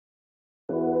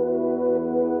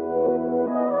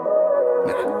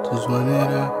just want it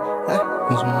all. I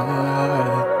just want it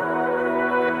all.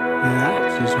 And I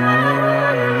just want it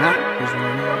all. And I just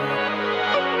want it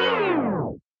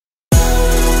all.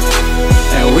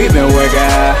 And we've been working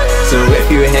hard, so if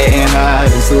you hating hard,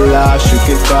 it's a loss, you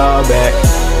can fall back.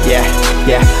 Yeah,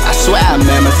 yeah, I swear I'm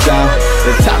in my zone.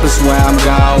 The top is where I'm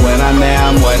going. When I'm there,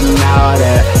 I'm wanting all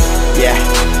that. Yeah,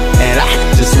 and I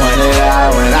just want it all.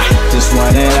 And I just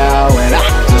want it all. And I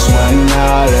just want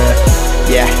all that.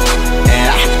 Yeah, and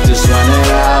I just want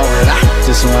it all. And I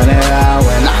just want it all.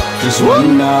 And I just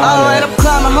want all that. Alright, I'm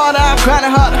climbing harder, I'm grinding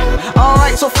harder.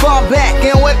 Alright, so far back,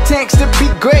 and what it takes to be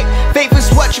great. Faith is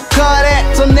what you call that,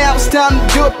 so now it's time to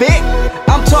do it big.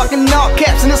 I'm talking all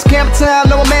caps in this camera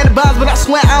time. No man to bonds, but I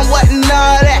swear I'm wanting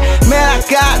all that. Man, I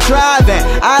got driving,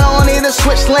 I don't need to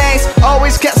switch lanes.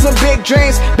 Always kept some big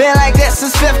dreams, been like that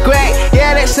since 5th grade.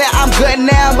 Yeah, they say I'm good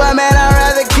now, but man, I'd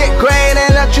rather get great.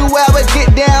 And don't you ever get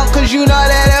down, cause you know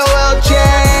that it will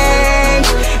change.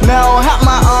 No, help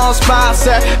my own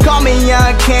sponsor, call me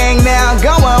Young King now.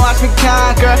 Go and watch me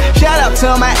conquer. Shout out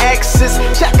to my exes,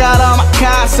 check out all my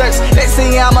concerts. They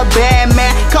say I'm a bad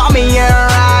man, call me Aaron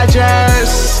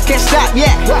Rodgers. Can't stop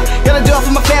yet, gotta do it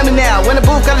for my family now. When the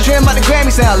booth, gotta dream about the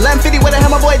Grammy sound. 1150 where the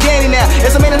hell my boy Danny now.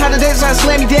 It's amazing how the days trying to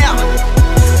slam me down.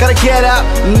 Gotta get up,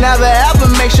 never ever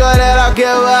make sure that I'll give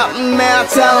up. Man, I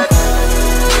tell 'em.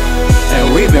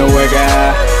 And we've been working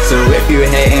hard, so if you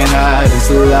hating hard,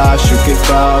 it's a loss, you can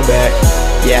fall back.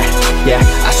 Yeah, yeah,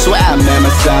 I swear I'm in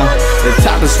my zone. The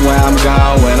top is where I'm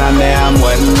going. When I'm there, I'm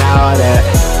wanting all that.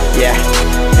 Yeah,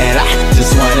 and I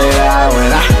just want it all.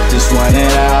 And I just want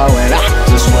it all. And I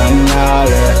just want all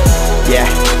that. Yeah,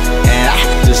 and I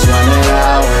just want it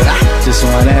all. And I just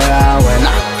want it all. And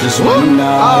I just want all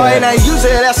that. Alright, now use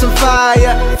it as some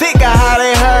fire. Think of how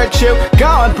they hurt you.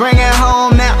 Go and bring it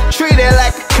home now. Treat it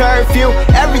like a curfew.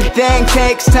 Everything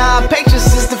takes time.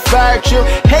 Patience is the virtue.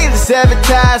 Haters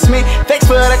advertise me. Thanks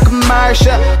for the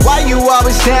commercial. Why you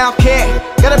always down, kid?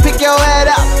 Gotta pick your head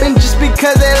up. And just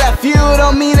because they left you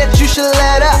don't mean that you should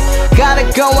let up. Gotta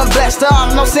go and blast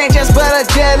off. No Sanchez but a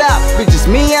jet up. It's just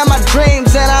me and my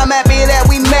dreams, and I'm happy that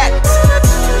we met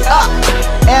up.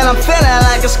 And I'm feeling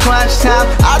like it's crunch time.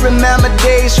 I remember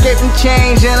days scraping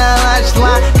change in a lunch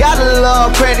line. Got a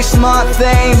little pretty smart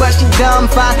thing, but she done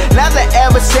fine. Never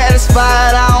ever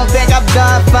satisfied, I don't think I've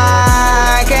done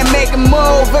fine. Can't make a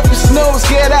move if you snooze,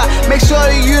 get up. Make sure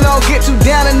that you don't get too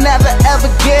down and never ever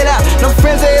get up. No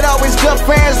friends ain't always good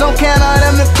friends, don't count on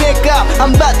them to pick up.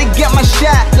 I'm about to get my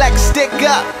shot like a stick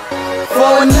up.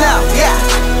 Flowing up, yeah.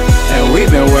 And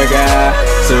we've been working hard,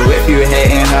 so if you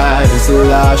hating hard, it's a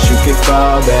loss, you can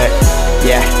fall back.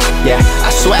 Yeah, yeah,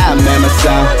 I swear I'm in my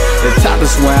zone. The top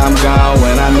is where I'm going.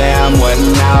 When I'm there, I'm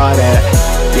wanting all that.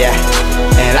 Yeah,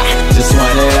 and I just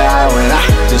want it all. And I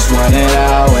just want it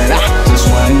all. And I just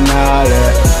want all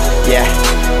that. Yeah,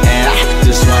 and I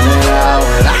just want it all.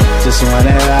 And I just want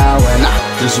it all. And I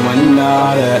just want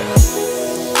all that.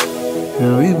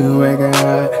 And we've been working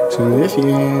hard, so if you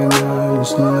ain't on the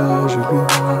snow, you can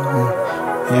hold.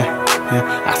 Yeah,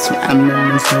 yeah, I swear I'm in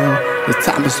my zone. The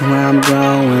top is where I'm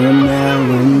going. When I'm there,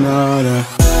 with all that.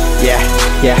 Yeah,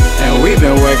 yeah, and we've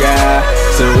been working hard,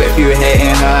 so if you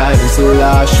hating hard, it's a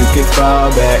loss, you can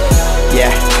fall back. Yeah,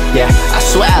 yeah, I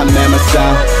swear I'm in my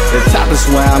zone. The top is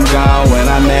where I'm going. When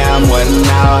I'm there, I'm wanting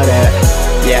all that.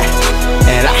 Yeah,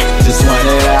 and I just want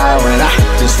it all. And I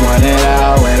just want it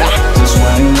all. And I just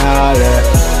want all that.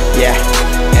 Yeah,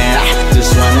 and I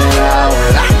just want it all.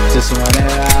 And I just want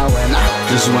it all. And I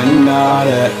just want all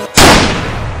that.